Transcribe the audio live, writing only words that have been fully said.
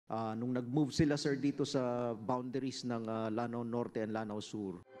Nung nag-move sila, sir, dito sa boundaries ng Lanao Norte and Lanao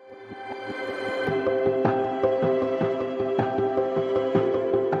Sur.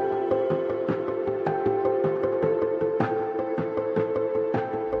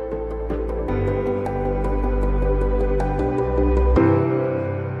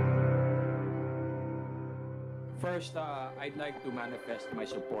 First, I'd like to manifest my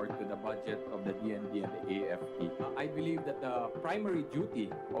support to the budget of the DND and the AFP. I believe that the primary duty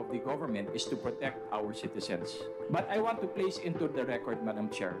of the government is to protect our citizens. But I want to place into the record, Madam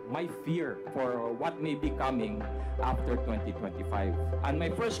Chair, my fear for what may be coming after 2025. And my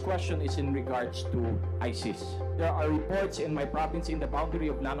first question is in regards to ISIS. There are reports in my province in the boundary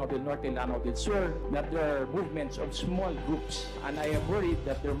of Lanao del Norte and Lanao del Sur that there are movements of small groups, and I am worried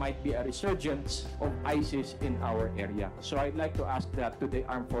that there might be a resurgence of ISIS in our area. So I'd like to ask that to the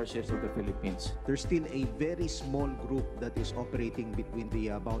armed forces of the Philippines. There's still a very small group that is operating between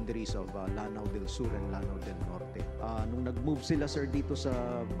the boundaries of Lanao del Sur and Lanao del Norte. Nung nag-move sila, sir, dito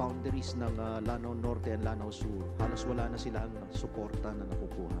sa boundaries ng Lanao Norte and Lanao Sur, halos wala na silang suporta na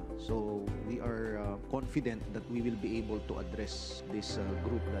nakukuha. So we are confident that we will be able to address this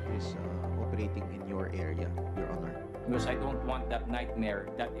group that is operating in your area, Your Honor. Because I don't want that nightmare,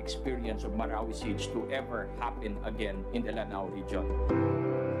 that experience of Marawi siege to ever happen again in the Lanao region.